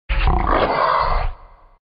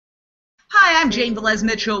I'm Jane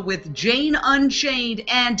Velez-Mitchell with Jane Unchained,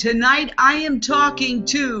 and tonight I am talking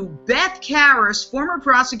to Beth Arias, former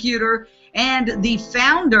prosecutor and the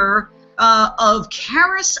founder of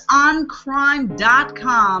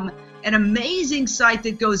CarasOnCrime.com, an amazing site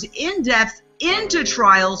that goes in-depth into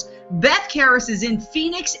trials. Beth Arias is in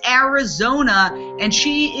Phoenix, Arizona, and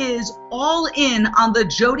she is all in on the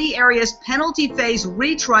Jodi Arias penalty phase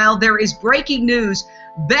retrial. There is breaking news.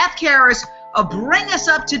 Beth Arias, bring us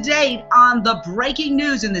up to date on the breaking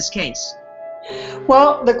news in this case.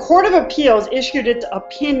 Well, the Court of Appeals issued its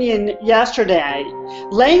opinion yesterday,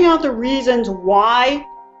 laying out the reasons why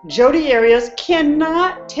Jodi Arias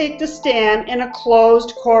cannot take the stand in a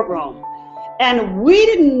closed courtroom. And we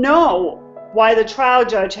didn't know why the trial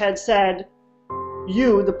judge had said,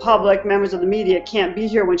 you, the public, members of the media, can't be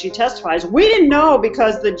here when she testifies. We didn't know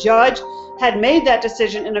because the judge had made that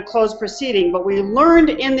decision in a closed proceeding, but we learned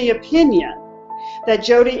in the opinion that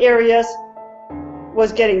Jodi Arias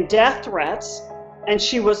was getting death threats, and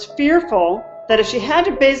she was fearful that if she had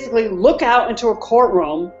to basically look out into a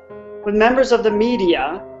courtroom with members of the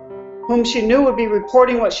media whom she knew would be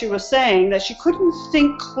reporting what she was saying, that she couldn't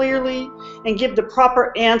think clearly and give the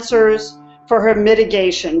proper answers for her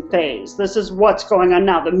mitigation phase. This is what's going on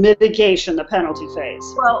now, the mitigation, the penalty phase.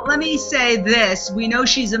 Well, let me say this. We know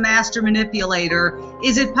she's a master manipulator.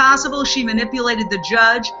 Is it possible she manipulated the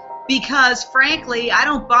judge? Because, frankly, I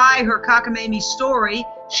don't buy her cockamamie story.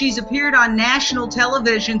 She's appeared on national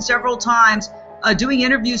television several times doing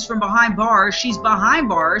interviews from behind bars. She's behind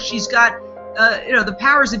bars. She's got the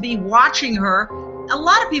powers that be watching her. A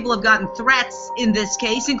lot of people have gotten threats in this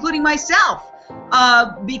case, including myself.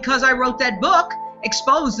 Because I wrote that book,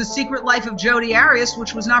 Expose the Secret Life of Jodi Arias,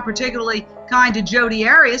 which was not particularly kind to Jodi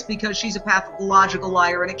Arias because she's a pathological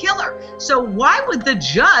liar and a killer. So why would the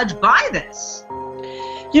judge buy this?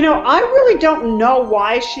 You know, I really don't know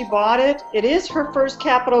why she bought it. It is her first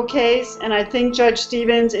capital case, and I think Judge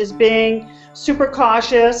Stevens is being super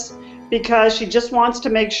cautious because she just wants to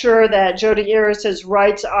make sure that Jodi Arias'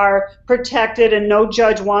 rights are protected and no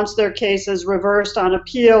judge wants their cases reversed on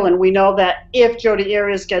appeal. And we know that if Jodi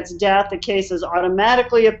Arias gets death, the case is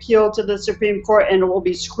automatically appealed to the Supreme Court and it will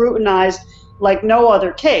be scrutinized like no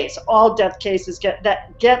other case. All death cases get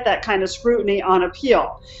that kind of scrutiny on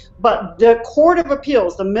appeal. But the Court of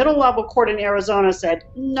Appeals, the middle level court in Arizona, said,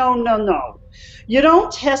 no, no, no. You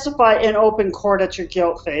don't testify in open court at your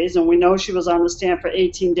guilt phase, and we know she was on the stand for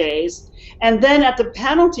 18 days, and then at the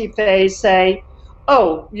penalty phase say,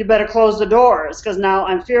 oh, you better close the doors because now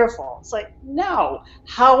I'm fearful. It's like, no.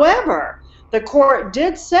 However, the court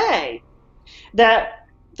did say that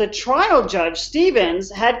the trial judge,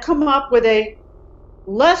 Stevens, had come up with a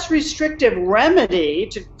less restrictive remedy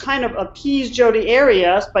to kind of appease Jodi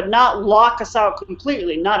Arias, but not lock us out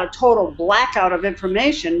completely, not a total blackout of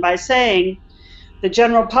information, by saying the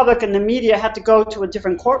general public and the media have to go to a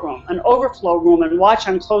different courtroom, an overflow room, and watch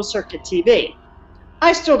on closed-circuit TV.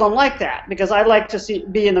 I still don't like that because I like to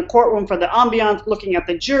be in the courtroom for the ambiance, looking at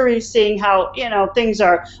the jury, seeing how things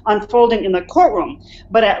are unfolding in the courtroom.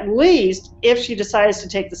 But at least if she decides to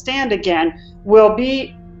take the stand again, we'll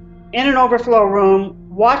be in an overflow room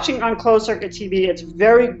watching on closed-circuit TV. It's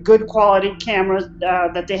very good quality cameras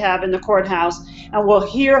that they have in the courthouse, and we'll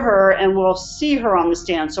hear her and we'll see her on the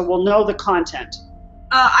stand, so we'll know the content.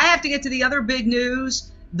 I have to get to the other big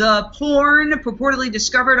news. The porn purportedly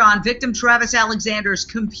discovered on victim Travis Alexander's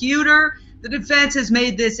computer. The defense has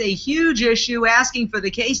made this a huge issue, asking for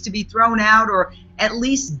the case to be thrown out, or at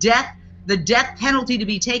least the death penalty to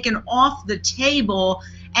be taken off the table.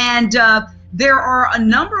 And there are a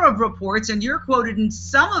number of reports, and you're quoted in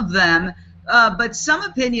some of them, but some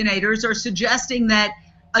opinionators are suggesting that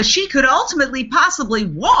she could ultimately possibly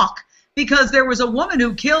walk because there was a woman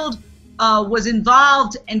who was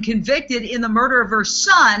involved and convicted in the murder of her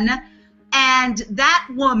son, and that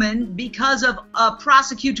woman, because of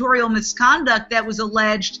prosecutorial misconduct that was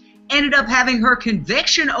alleged, ended up having her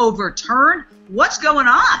conviction overturned. What's going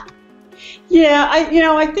on? Yeah, I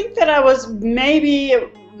think that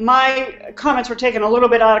my comments were taken a little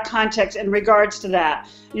bit out of context in regards to that.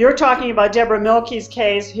 You're talking about Deborah Mielke's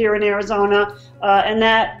case here in Arizona, and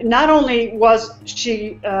that not only was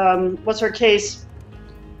her case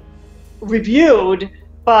reviewed,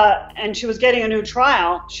 and she was getting a new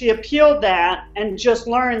trial, she appealed that and just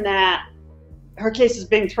learned that her case is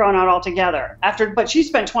being thrown out altogether. But she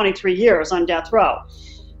spent 23 years on death row.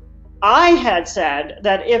 I had said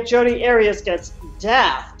that if Jodi Arias gets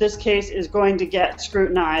death, this case is going to get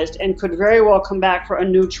scrutinized and could very well come back for a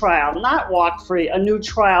new trial. Not walk free, a new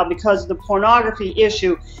trial, because of the pornography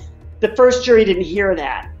issue. The first jury didn't hear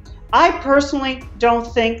that. I personally don't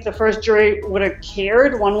think the first jury would have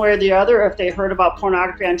cared one way or the other if they heard about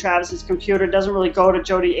pornography on Travis's computer. It doesn't really go to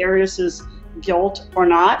Jodi Arias's guilt or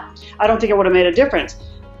not. I don't think it would have made a difference.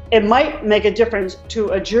 It might make a difference to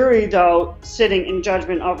a jury, though, sitting in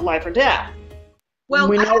judgment of life or death. Well,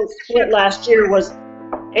 we know the split last year was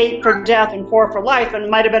 8 for death and 4 for life, and it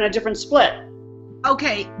might have been a different split.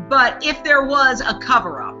 Okay, but if there was a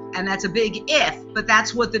cover-up, and that's a big if, but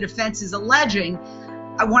that's what the defense is alleging,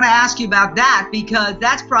 I want to ask you about that because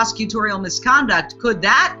that's prosecutorial misconduct. Could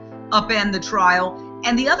that upend the trial?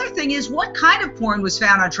 And the other thing is, what kind of porn was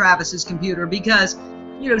found on Travis's computer? Because,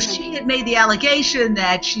 you know, she had made the allegation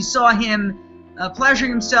that she saw him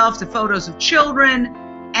pleasuring himself to photos of children,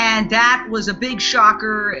 and that was a big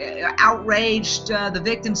shocker, outraged the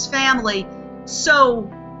victim's family.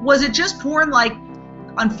 So was it just porn like,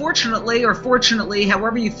 unfortunately or fortunately,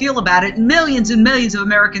 however you feel about it, millions and millions of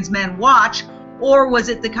Americans men watch, or was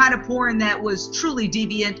it the kind of porn that was truly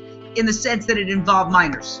deviant in the sense that it involved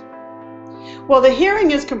minors? Well, the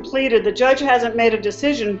hearing is completed. The judge hasn't made a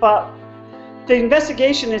decision, but the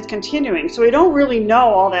investigation is continuing, so we don't really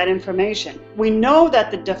know all that information. We know that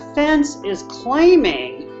the defense is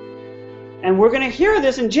claiming, and we're going to hear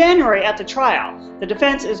this in January at the trial, the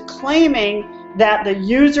defense is claiming that the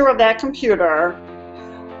user of that computer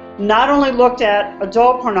not only looked at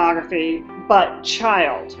adult pornography, but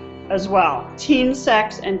child as well, teen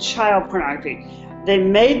sex and child pornography. They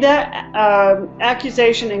made that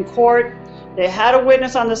accusation in court. They had a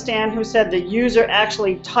witness on the stand who said the user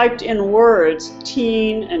actually typed in words,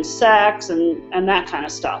 teen and sex and that kind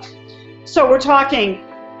of stuff. So we're talking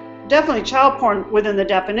definitely child porn within the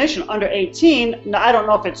definition, under 18. Now, I don't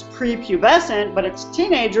know if it's prepubescent, but it's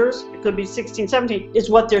teenagers. It could be 16, 17, is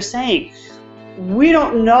what they're saying. We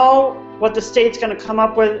don't know what the state's going to come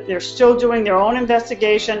up with. They're still doing their own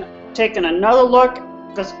investigation, taking another look,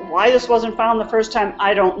 because why this wasn't found the first time,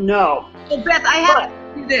 I don't know. Well, Beth, I have to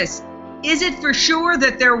ask you this. Is it for sure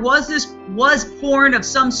that there was porn of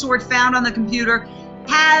some sort found on the computer?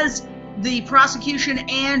 Has the prosecution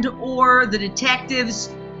and or the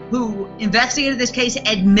detectives who investigated this case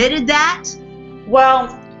admitted that? Well,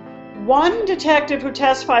 one detective who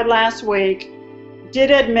testified last week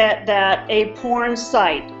did admit that a porn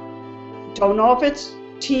site, don't know if it's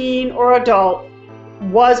teen or adult,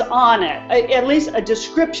 was on it. At least a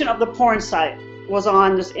description of the porn site was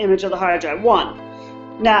on this image of the hard drive. One.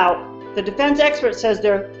 Now, the defense expert says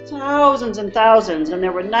there are thousands and thousands, and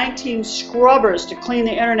there were 19 scrubbers to clean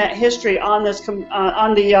the internet history on this.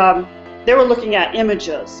 They were looking at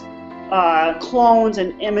images, clones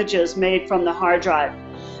and images made from the hard drive.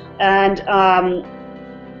 And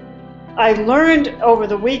I learned over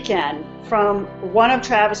the weekend from one of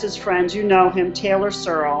Travis's friends, you know him, Taylor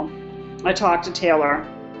Searle. I talked to Taylor.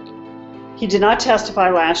 He did not testify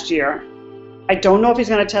last year. I don't know if he's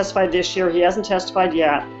going to testify this year. He hasn't testified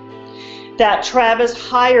yet. That Travis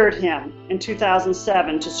hired him in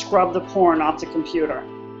 2007 to scrub the porn off the computer.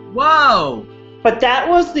 Whoa! But that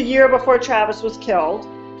was the year before Travis was killed.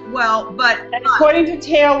 Well, but... And according to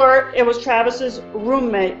Taylor, it was Travis's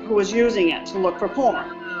roommate who was using it to look for porn.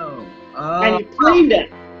 Oh. And he cleaned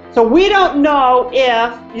it. So we don't know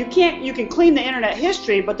if you can clean the internet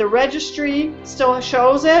history, but the registry still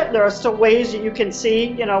shows it. There are still ways that you can see,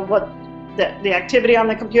 you know, what the activity on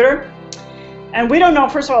the computer. And we don't know,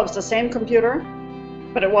 first of all, if it's the same computer,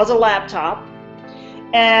 but it was a laptop.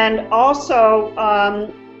 And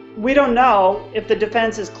also, we don't know if the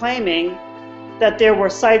defense is claiming that there were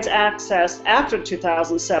sites accessed after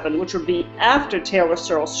 2007, which would be after Taylor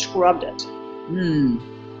Searle scrubbed it.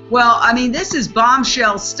 Well, I mean, this is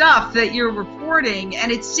bombshell stuff that you're reporting,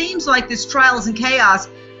 and it seems like this trial is in chaos.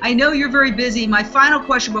 I know you're very busy. My final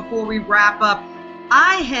question before we wrap up,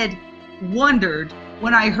 I had wondered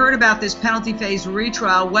when I heard about this penalty phase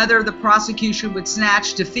retrial whether the prosecution would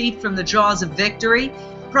snatch defeat from the jaws of victory.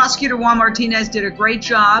 Prosecutor Juan Martinez did a great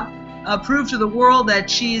job, proved to the world that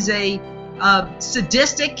she's a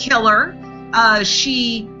sadistic killer.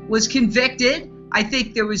 She was convicted. I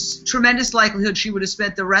think there was tremendous likelihood she would have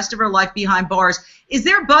spent the rest of her life behind bars. Is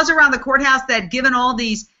there a buzz around the courthouse that, given all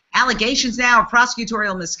these allegations now of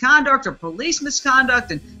prosecutorial misconduct or police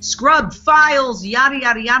misconduct and scrubbed files, yada,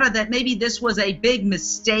 yada, yada, that maybe this was a big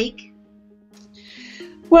mistake?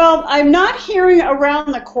 Well, I'm not hearing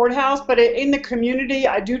around the courthouse, but in the community,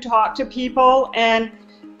 I do talk to people, and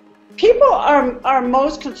people are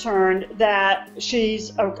most concerned that she's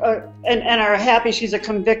and are happy she's a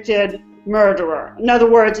convicted murderer. In other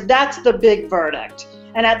words, that's the big verdict.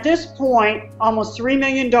 And at this point, almost $3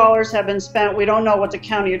 million have been spent. We don't know what the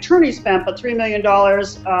county attorney spent, but $3 million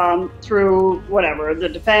through whatever, the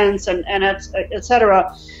defense and et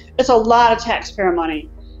cetera. It's a lot of taxpayer money.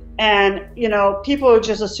 And, you know, people would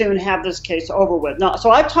just as soon have this case over with. No,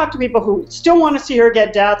 so I've talked to people who still want to see her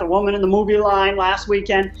get death, a woman in the movie line last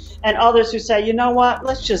weekend, and others who say, you know what,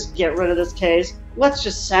 let's just get rid of this case. Let's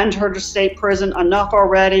just send her to state prison. Enough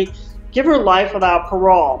already. Give her life without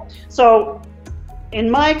parole. So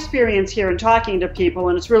in my experience here in talking to people,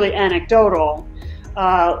 and it's really anecdotal,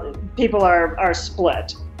 people are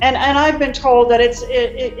split. And I've been told that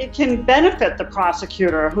it can benefit the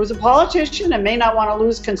prosecutor, who's a politician and may not want to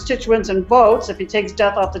lose constituents and votes if he takes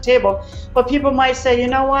death off the table. But people might say, you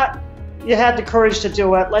know what? You had the courage to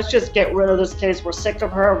do it. Let's just get rid of this case. We're sick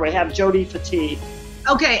of her. We have Jodi fatigue.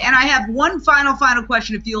 Okay, and I have one final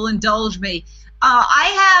question, if you'll indulge me.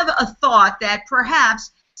 I have a thought that perhaps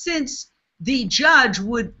since the judge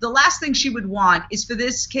the last thing she would want is for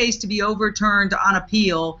this case to be overturned on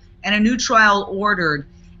appeal and a new trial ordered.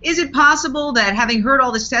 Is it possible that, having heard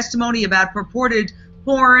all this testimony about purported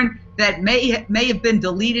porn that may have been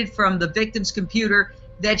deleted from the victim's computer,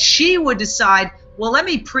 that she would decide, well, let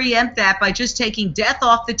me preempt that by just taking death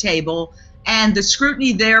off the table, and the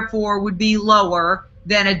scrutiny therefore would be lower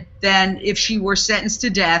than if she were sentenced to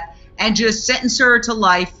death, and just sentence her to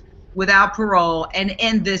life without parole and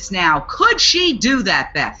end this now? Could she do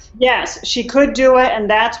that, Beth? Yes, she could do it, and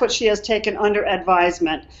that's what she has taken under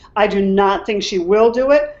advisement. I do not think she will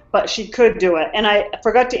do it, but she could do it. And I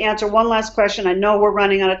forgot to answer one last question. I know we're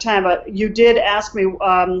running out of time, but you did ask me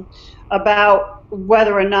about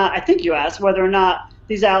whether or not, I think you asked whether or not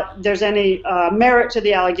there's any merit to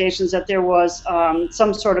the allegations that there was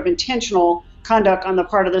some sort of intentional conduct on the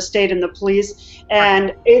part of the state and the police.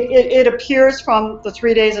 And it appears from the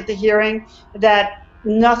 3 days at the hearing that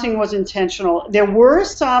nothing was intentional. There were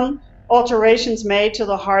some alterations made to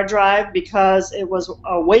the hard drive because it was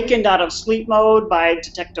awakened out of sleep mode by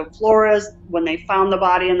Detective Flores when they found the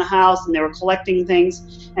body in the house and they were collecting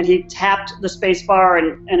things, and he tapped the space bar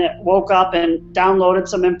and it woke up and downloaded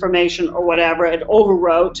some information or whatever. It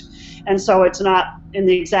overwrote, and so it's not in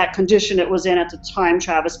the exact condition it was in at the time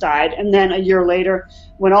Travis died. And then a year later,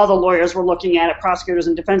 when all the lawyers were looking at it, prosecutors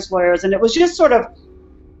and defense lawyers, and it was just sort of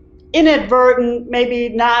inadvertent, maybe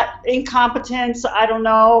not incompetence, I don't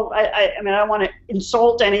know. I mean, I don't want to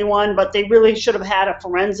insult anyone, but they really should have had a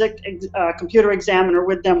forensic computer examiner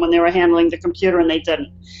with them when they were handling the computer, and they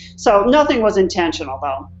didn't. So nothing was intentional,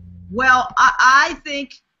 though. Well, I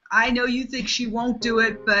know you think she won't do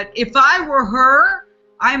it, but if I were her,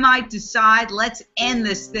 I might decide, let's end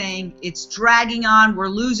this thing. It's dragging on. We're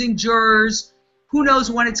losing jurors. Who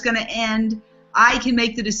knows when it's going to end? I can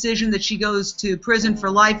make the decision that she goes to prison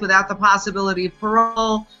for life without the possibility of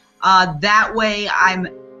parole. That way I'm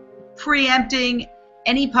preempting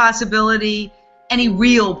any possibility, any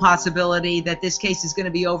real possibility that this case is going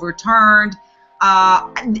to be overturned.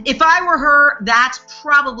 If I were her, that's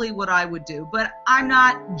probably what I would do. But I'm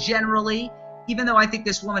not generally, even though I think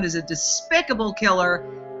this woman is a despicable killer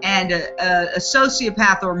and a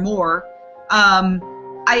sociopath or more,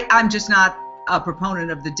 I'm just not a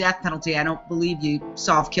proponent of the death penalty. I don't believe you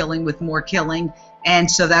solve killing with more killing, and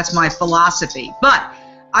so that's my philosophy. But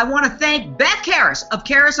I want to thank Beth Karas of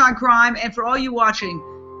Karas on Crime, and for all you watching,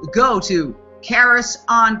 go to Karas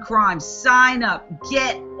on Crime, sign up,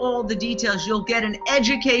 get all the details. You'll get an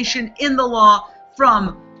education in the law from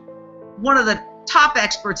one of the top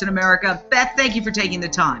experts in America. Beth, thank you for taking the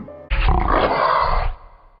time.